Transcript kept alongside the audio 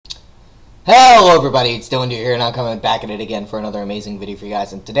Hello everybody, it's Dylan here, and I'm coming back at it again for another amazing video for you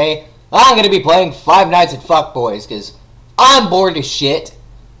guys. And today, I'm going to be playing Five Nights at Fuckboys, because I'm bored as shit.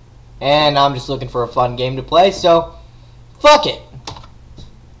 And I'm just looking for a fun game to play, so fuck it.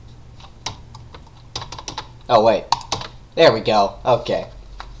 Oh wait, there we go, okay.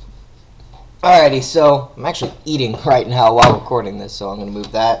 Alrighty, so I'm actually eating right now while recording this, so I'm going to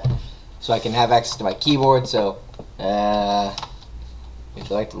move that so I can have access to my keyboard. So, if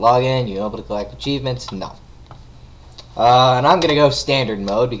you like to log in, you're able to collect achievements. No. And I'm gonna go standard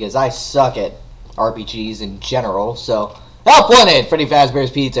mode because I suck at RPGs in general. So, help wanted! Freddy Fazbear's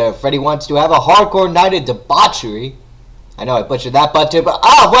Pizza. Freddy wants to have a hardcore night of debauchery. I know I butchered that butt too, but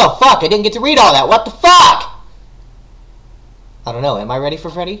well, fuck! I didn't get to read all that. What the fuck? I don't know. Am I ready for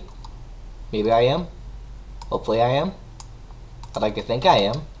Freddy? Maybe I am. Hopefully I am. I'd like to think I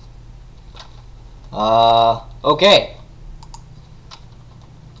am. Okay.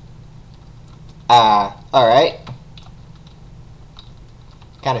 Alright.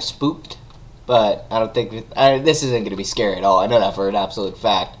 Kind of spooked, but I don't think this isn't going to be scary at all. I know that for an absolute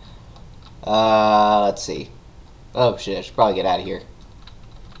fact. Let's see. Oh shit, I should probably get out of here.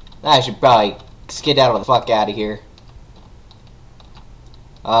 I should probably skedaddle the fuck out of here.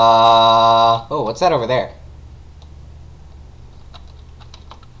 Oh, what's that over there?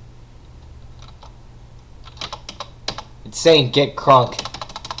 It's saying get crunk.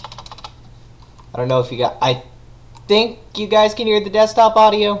 I don't know if you got... I think you guys can hear the desktop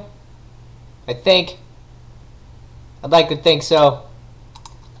audio. I think. I'd like to think so.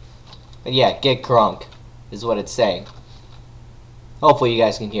 But yeah, get crunk is what it's saying. Hopefully you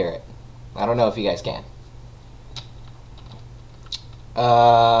guys can hear it. I don't know if you guys can.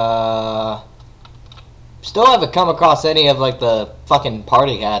 Still haven't come across any of like the fucking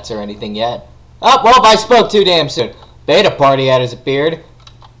party hats or anything yet. Oh, well, I spoke too damn soon. Beta party hat has appeared.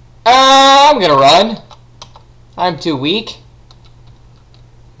 I'm gonna run. I'm too weak.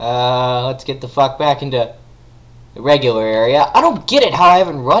 Let's get the fuck back into the regular area. I don't get it how I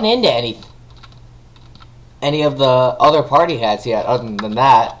haven't run into any of the other party hats yet, other than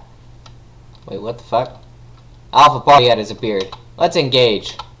that. Wait, what the fuck? Alpha party hat has appeared. Let's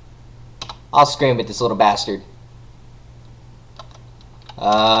engage. I'll scream at this little bastard.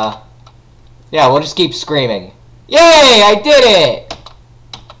 Yeah, we'll just keep screaming. Yay, I did it!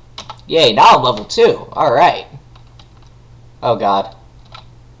 Yay, now I'm level 2. Alright. Oh god.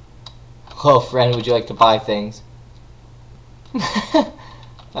 Hello friend, would you like to buy things?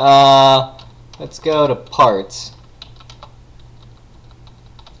 Let's go to parts.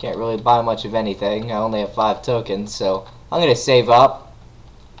 Can't really buy much of anything. I only have 5 tokens, so I'm gonna save up.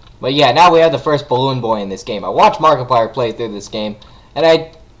 But yeah, now we have the first Balloon Boy in this game. I watched Markiplier play through this game, and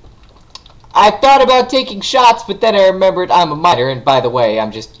I thought about taking shots, but then I remembered I'm a minor, and by the way,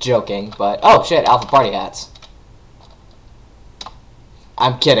 I'm just joking, but... Oh, shit, Alpha Party Hats.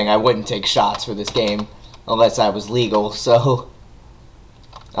 I'm kidding, I wouldn't take shots for this game, unless I was legal, so...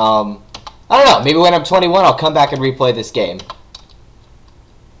 I don't know, maybe when I'm 21, I'll come back and replay this game.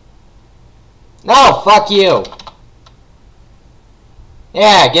 No, fuck you!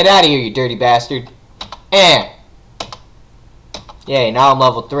 Yeah, get out of here, you dirty bastard. Yay, now I'm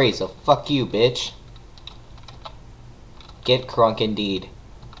level 3, so fuck you, bitch. Get crunk indeed.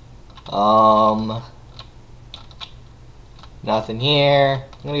 Nothing here.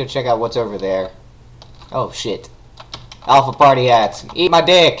 I'm gonna go check out what's over there. Oh, shit. Alpha party hats. Eat my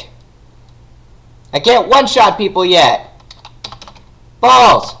dick. I can't one-shot people yet.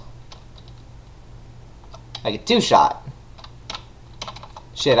 Balls. I get 2-shot.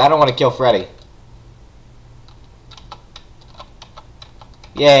 Shit, I don't want to kill Freddy.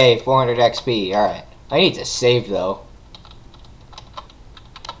 Yay, 400 XP. Alright. I need to save, though.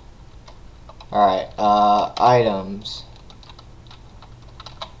 Alright, items.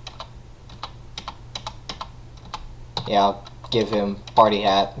 Yeah, I'll give him party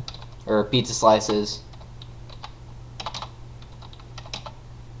hat. Or pizza slices.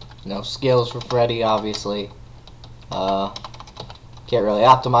 No skills for Freddy, obviously. Can't really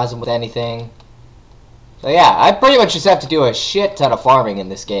optimize him with anything. So yeah, I pretty much just have to do a shit ton of farming in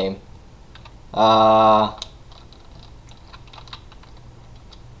this game.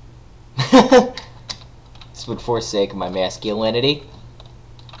 This would forsake my masculinity.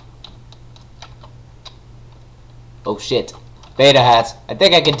 Oh shit. Beta hats. I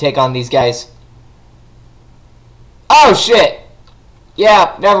think I can take on these guys. Oh shit!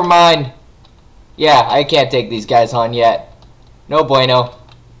 Yeah, never mind. Yeah, I can't take these guys on yet. No bueno.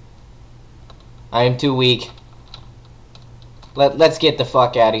 I am too weak. Let's get the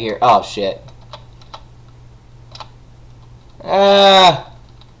fuck out of here. Oh shit.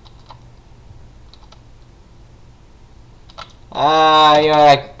 You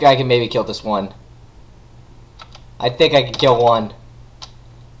know, I can maybe kill this one. I think I can kill one.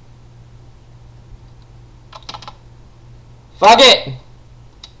 Fuck it!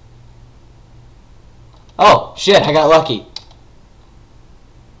 Oh, shit, I got lucky.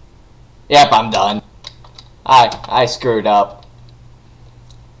 Yep, I'm done. I screwed up.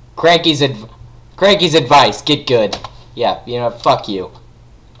 Cranky's advice, get good. Yeah, you know, fuck you.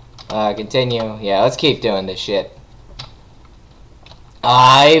 Continue. Yeah, let's keep doing this shit.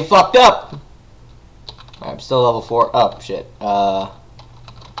 I fucked up! I'm still level 4. Oh, shit.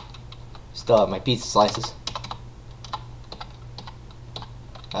 Still have my pizza slices.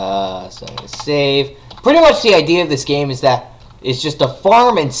 So I'm gonna save. Pretty much the idea of this game is that it's just to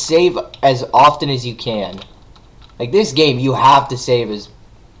farm and save as often as you can. Like this game, you have to save as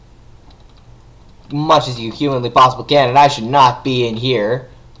much as you humanly possible can, and I should not be in here.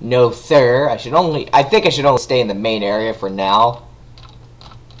 No, sir. I think I should only stay in the main area for now.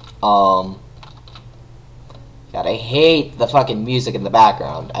 God, I hate the fucking music in the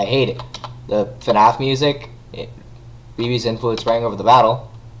background. I hate it. The FNAF music. BB's influence sprang over the battle.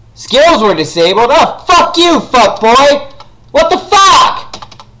 Skills were disabled. Oh, fuck you, fuckboy! What the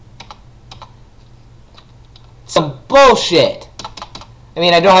fuck? Some bullshit. I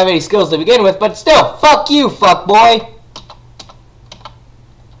mean, I don't have any skills to begin with, but still, fuck you, fuckboy.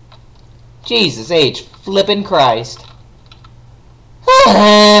 Jesus H. Flippin' Christ.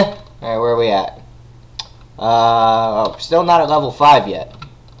 Alright, where are we at? Oh, still not at level 5 yet.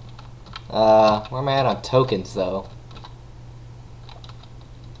 Where am I at on tokens, though?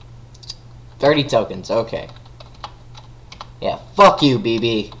 30 tokens, okay. Yeah, fuck you,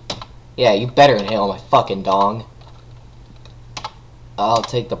 BB. Yeah, you better inhale my fucking dong. I'll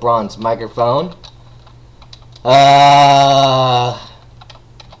take the bronze microphone.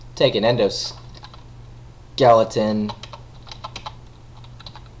 Take an endoskeleton.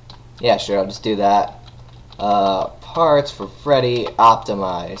 Yeah, sure, I'll just do that. Parts for Freddy,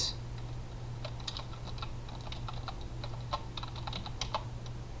 optimize.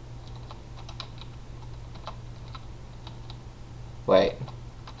 Wait.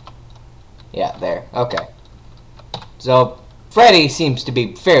 Yeah, there. Okay. So, Freddy seems to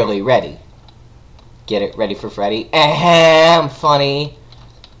be fairly ready. Get it? Ready for Freddy? Ahem, funny.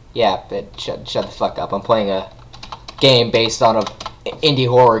 Yeah, but shut the fuck up. I'm playing a game based on a indie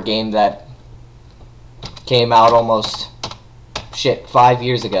horror game that came out almost, shit, 5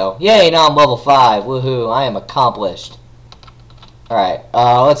 years ago. Yay, now I'm level 5. Woohoo, I am accomplished. Alright,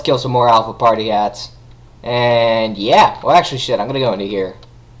 let's kill some more Alpha Party hats. And yeah, well actually shit, I'm gonna go into here.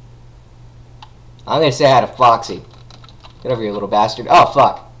 I'm gonna say hi to Foxy. Get over here, little bastard. Oh,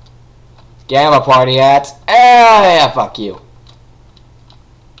 fuck. Gamma Party hats. Yeah, fuck you.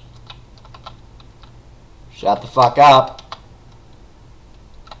 Shut the fuck up.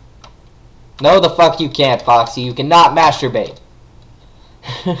 No, the fuck you can't, Foxy. You cannot masturbate.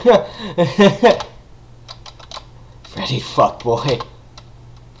 Freddy fuckboy.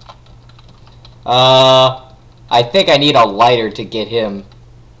 I think I need a lighter to get him.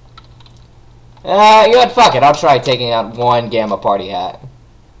 You know what, fuck it. I'll try taking out one Gamma Party hat.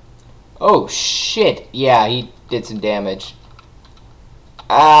 Oh, shit. Yeah, he did some damage.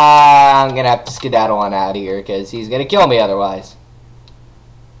 I'm gonna have to skedaddle on out of here, because he's gonna kill me otherwise.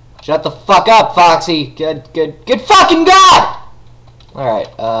 Shut the fuck up, Foxy. Good fucking God! Alright,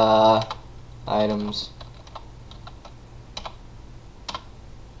 items.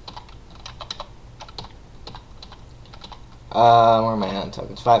 Where am I on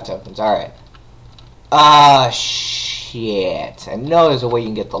tokens? 5 tokens, alright. Shit. I know there's a way you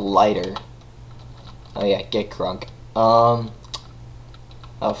can get the lighter. Oh yeah, get crunk. Oh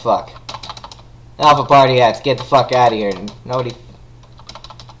fuck. Alpha Party hats, get the fuck out of here. Nobody...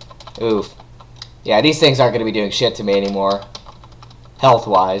 Oof. Yeah, these things aren't gonna be doing shit to me anymore.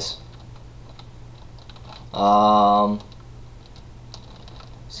 Health-wise.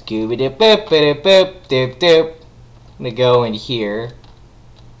 Scooby-doo-boop-a-doo-boop-doop-doop. I'm gonna go in here.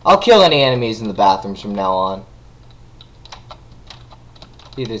 I'll kill any enemies in the bathrooms from now on.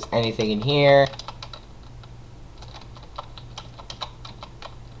 See if there's anything in here.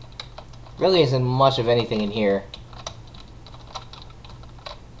 Really isn't much of anything in here.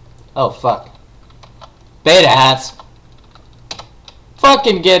 Oh, fuck. Beta hats!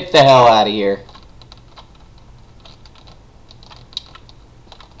 Fucking get the hell out of here.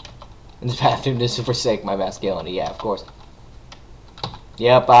 In the bathroom to forsake my masculinity. Yeah, of course.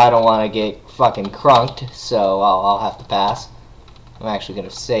 Yep, I don't want to get fucking crunked, so I'll have to pass. I'm actually going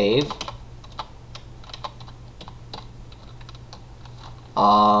to save.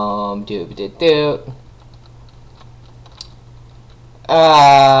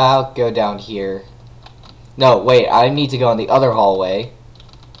 I'll go down here. No, wait, I need to go in the other hallway.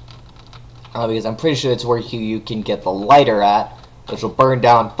 Because I'm pretty sure it's where you can get the lighter at, which will burn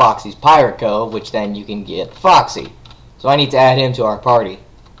down Foxy's Pirate Cove, which then you can get Foxy. So I need to add him to our party.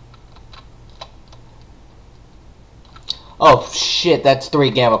 Oh, shit, that's 3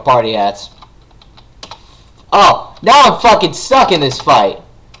 Gamma Party hats. Oh, now I'm fucking stuck in this fight.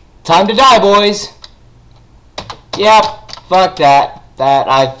 Time to die, boys. Yep, fuck that.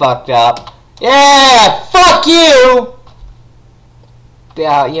 I fucked up. Yeah, fuck you!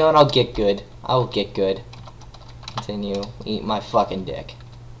 Yeah, you know what, I'll get good. I'll get good. Continue. Eat my fucking dick.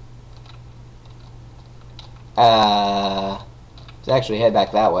 Let's actually head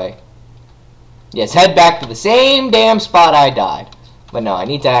back that way. Yes, head back to the same damn spot I died. But no, I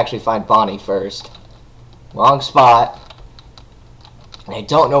need to actually find Bonnie first. Wrong spot. And I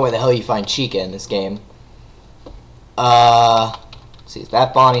don't know where the hell you find Chica in this game. Let's see, is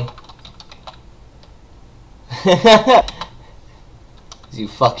that Bonnie? You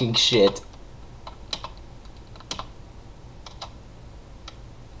fucking shit.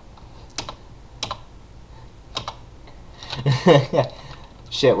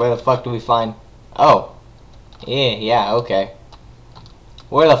 Shit, where the fuck do we find... Oh. Yeah, okay.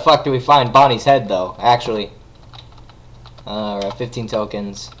 Where the fuck do we find Bonnie's head, though, actually? Alright, 15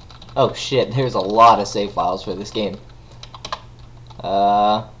 tokens. Oh shit, there's a lot of save files for this game.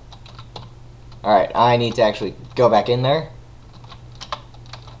 Alright, I need to actually go back in there.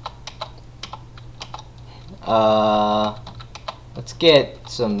 Let's get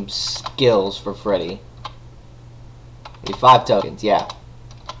some skills for Freddy. 5 tokens, yeah.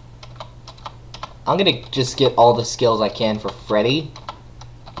 I'm gonna just get all the skills I can for Freddy.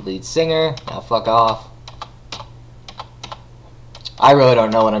 Lead singer, now fuck off. I really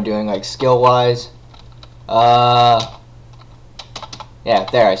don't know what I'm doing, like, skill-wise. Yeah,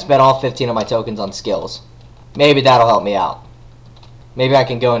 there, I spent all 15 of my tokens on skills. Maybe that'll help me out. Maybe I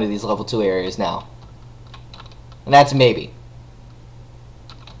can go into these level 2 areas now. And that's maybe.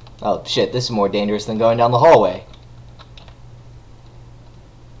 Oh, shit, this is more dangerous than going down the hallway.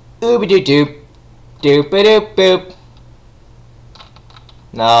 Ooby-doo-doop. Doop-a-doop-boop.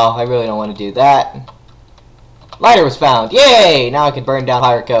 No, I really don't want to do that. Lighter was found. Yay! Now I can burn down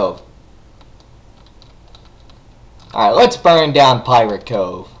Pirate Cove. Alright, let's burn down Pirate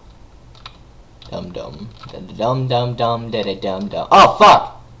Cove. Dum-dum. Dum-dum-dum-dum. Da-da-dum-dum. Oh,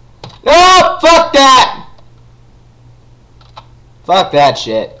 fuck! Oh, fuck that! Fuck that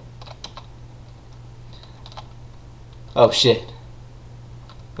shit. Oh, shit.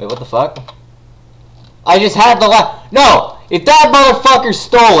 Wait, what the fuck? I just had the No! If that motherfucker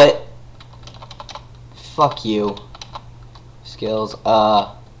stole it... Fuck you. Skills, does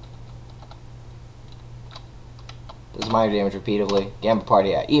minor damage repeatedly. Gamma Party,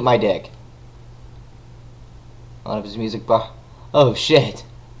 yeah. Eat my dick. On up his music bar. Oh, shit.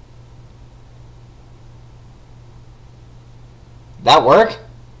 That work?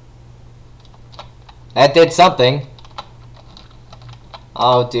 That did something.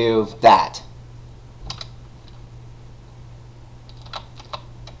 I'll do that.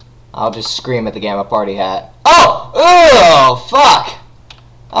 I'll just scream at the Gamma Party hat. Oh! Oh! Fuck!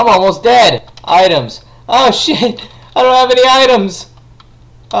 I'm almost dead. Items. Oh shit! I don't have any items.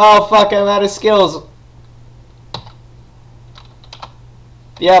 Oh fuck! I'm out of skills.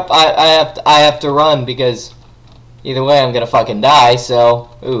 Yep. I have to run because either way I'm gonna fucking die. So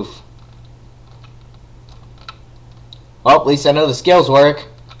oof. Well, at least I know the skills work.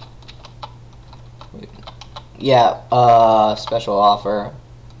 Yeah. Special offer.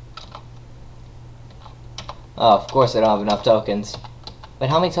 Oh, of course I don't have enough tokens. But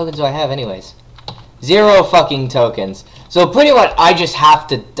how many tokens do I have anyways? 0 fucking tokens. So pretty much I just have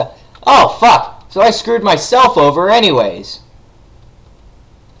to oh, fuck. So I screwed myself over anyways.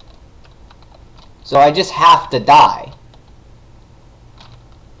 So I just have to die.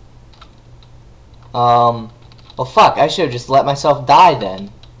 Well, fuck. I should have just let myself die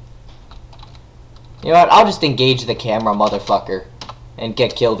then. You know what? I'll just engage the camera, motherfucker. And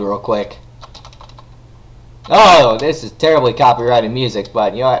get killed real quick. Oh, this is terribly copyrighted music,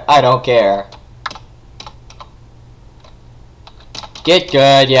 but you know what? I don't care. Get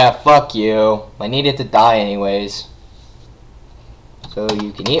good, yeah, fuck you. I needed to die anyways. So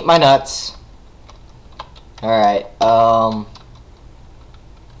you can eat my nuts. Alright, I'm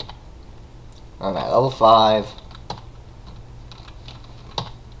at level 5.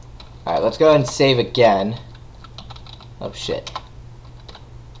 Alright, let's go ahead and save again. Oh shit.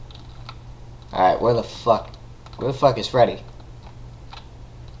 Alright, where the fuck is Freddy?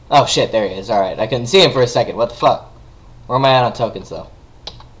 Oh shit, there he is. Alright, I couldn't see him for a second. What the fuck? Where am I at on tokens, though?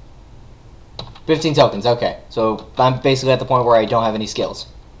 15 tokens, okay. So I'm basically at the point where I don't have any skills.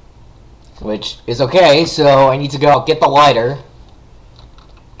 Which is okay, so I need to go get the lighter.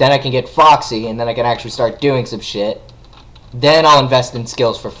 Then I can get Foxy, and then I can actually start doing some shit. Then I'll invest in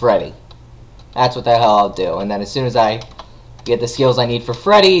skills for Freddy. That's what the hell I'll do. And then as soon as I get the skills I need for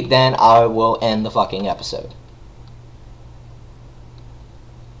Freddy, then I will end the fucking episode.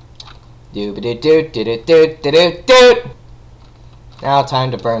 Doo-ba-doo-doo-doo-doo-doo-doo-doo. Now time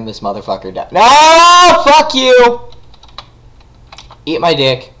to burn this motherfucker down. No! Fuck you! Eat my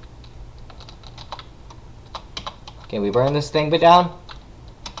dick. Can we burn this thing down?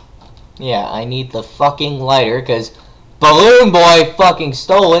 Yeah, I need the fucking lighter, because Balloon Boy fucking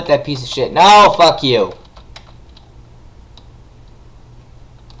stole it, that piece of shit. No, fuck you.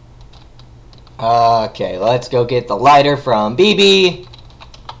 Okay, let's go get the lighter from BB.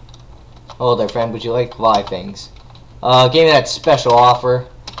 Hello there, friend. Would you like to buy things? Give me that special offer.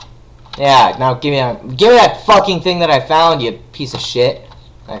 Yeah, now give me that fucking thing that I found, you piece of shit.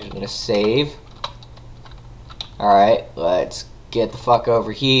 I'm actually gonna save. Alright, let's get the fuck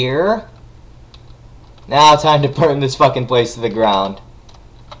over here. Now time to burn this fucking place to the ground.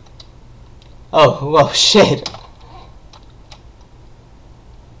 Oh, whoa, shit.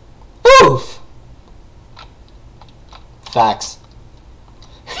 Oof! Facts.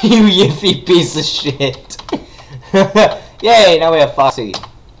 You yiffy piece of shit. Yay, now we have Foxy.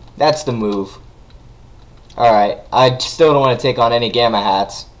 That's the move. Alright, I still don't want to take on any Gamma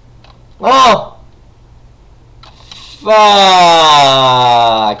Hats. Oh!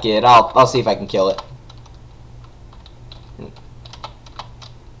 Fuck it. I'll see if I can kill it.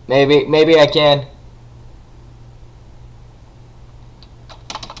 Maybe I can.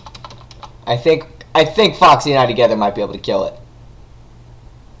 I think Foxy and I together might be able to kill it.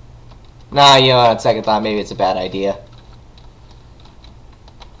 Nah, you know, on second thought, maybe it's a bad idea.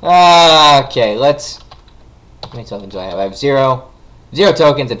 Okay, let's... How many tokens do I have? I have 0. 0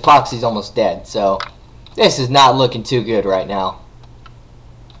 tokens, and Foxy's almost dead, so... This is not looking too good right now.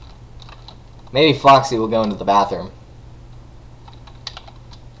 Maybe Foxy will go into the bathroom.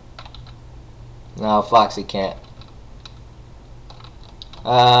 No, Foxy can't.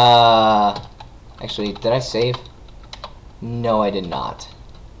 Actually, did I save? No, I did not.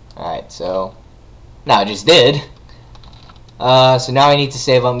 Alright, so... No, I just did. So now I need to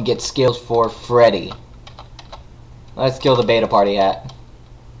save them and get skills for Freddy. Let's kill the beta party hat.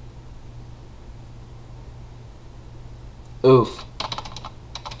 Oof.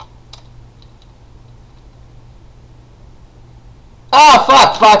 Ah,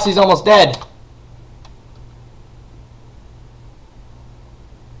 fuck! Foxy's almost dead.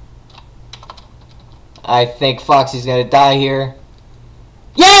 I think Foxy's gonna die here.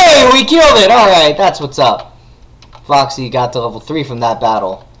 Yay! We killed it! Alright, that's what's up. Foxy got to level 3 from that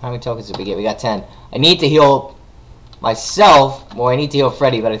battle. How many tokens did we get? We got 10. I need to heal myself. Well, I need to heal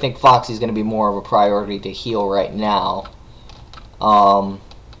Freddy, but I think Foxy's gonna be more of a priority to heal right now.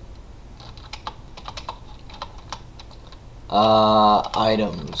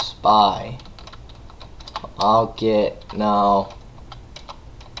 Items. Buy. I'll get... No.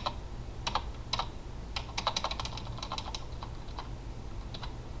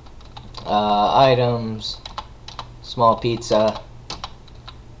 Items. Small pizza.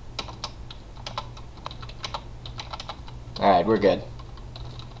 Alright, we're good.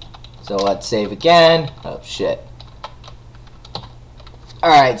 So let's save again. Oh, shit.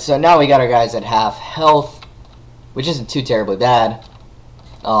 Alright, so now we got our guys at half health, which isn't too terribly bad.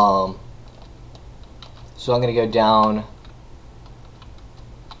 So I'm gonna go down.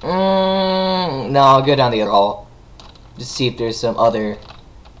 No, I'll go down the other hall. Just see if there's some other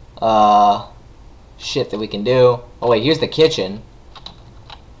shit that we can do. Oh wait, here's the kitchen.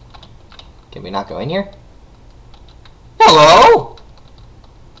 Can we not go in here? Hello?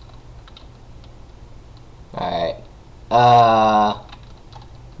 Alright.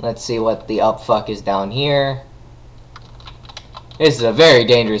 Let's see what the upfuck is down here. This is a very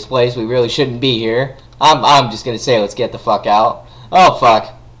dangerous place. We really shouldn't be here. I'm just gonna say let's get the fuck out. Oh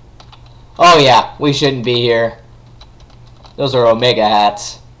fuck. Oh yeah, we shouldn't be here. Those are Omega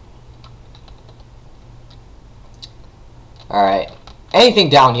hats. Alright. Anything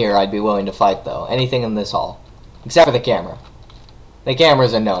down here I'd be willing to fight though. Anything in this hall. Except for the camera. The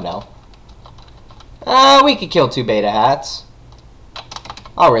camera's a no-no. We could kill 2 beta hats.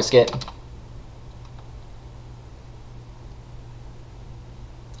 I'll risk it.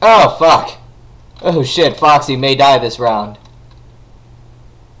 Oh, fuck. Oh, shit. Foxy may die this round.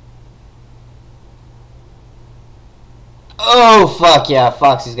 Oh, fuck yeah.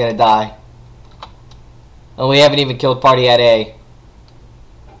 Foxy's gonna die. And we haven't even killed party at A.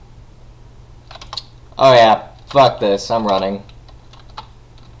 Oh yeah, fuck this, I'm running.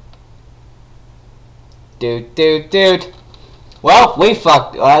 Dude. Well, we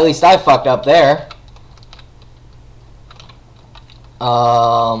fucked, or at least I fucked up there.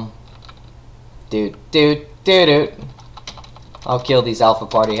 Dude. I'll kill these alpha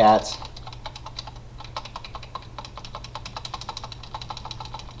party hats.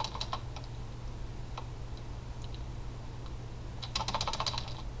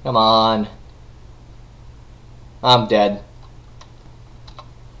 Come on. I'm dead.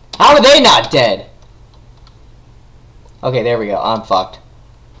 How are they not dead? Okay, there we go. I'm fucked.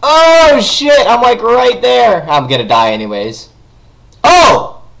 Oh, shit! I'm like right there. I'm gonna die anyways.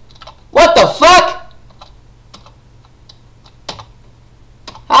 Oh! What the fuck?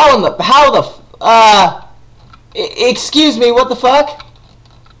 Excuse me, what the fuck?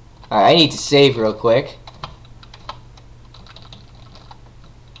 Alright, I need to save real quick.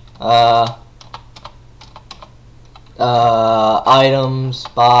 Items,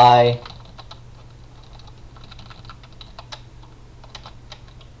 buy.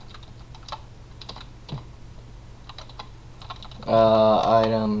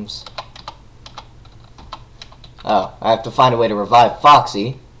 Items. Oh, I have to find a way to revive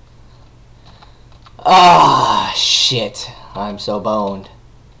Foxy. Ah, shit. I'm so boned.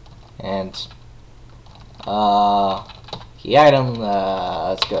 And, key item,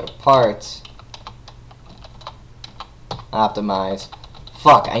 let's go to parts. Optimize.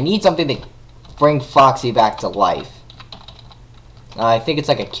 Fuck, I need something to bring Foxy back to life. I think it's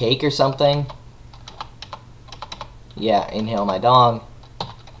like a cake or something. Yeah, inhale my dong.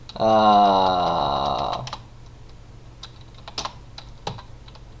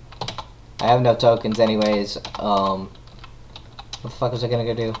 I have no tokens anyways. What the fuck was I gonna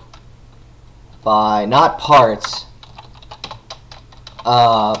go do? Buy, not parts.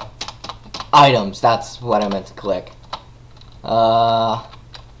 Items, that's what I meant to click.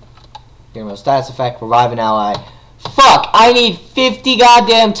 Hero status effect, revive an ally. Fuck, I need 50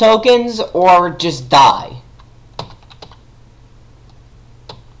 goddamn tokens or just die.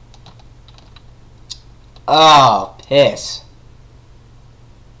 Oh, piss.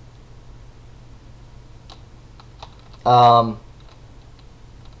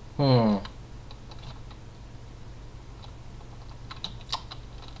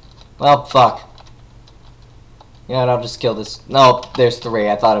 Well, fuck. You know what, I'll just kill this. No, there's 3.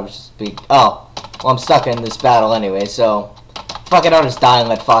 I thought it was just be... Oh. Well, I'm stuck in this battle anyway, so... Fuck it, I'll just die and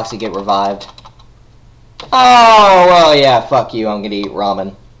let Foxy get revived. Oh, well, yeah, fuck you. I'm gonna eat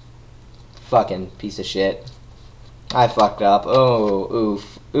ramen. Fucking piece of shit. I fucked up. Oh,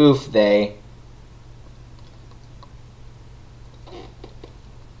 oof. Oof, they.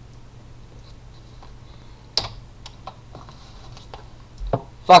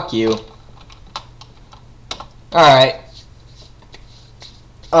 Fuck you. Alright.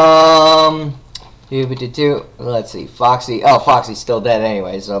 Let's see. Foxy. Oh, Foxy's still dead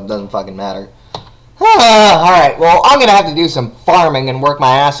anyway, so it doesn't fucking matter. Alright, well, I'm gonna have to do some farming and work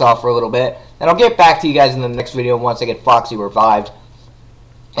my ass off for a little bit. And I'll get back to you guys in the next video once I get Foxy revived.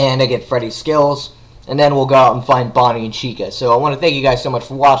 And I get Freddy's skills. And then we'll go out and find Bonnie and Chica. So I want to thank you guys so much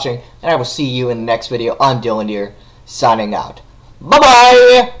for watching. And I will see you in the next video. I'm Dylan here, signing out.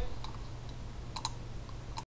 Bye-bye!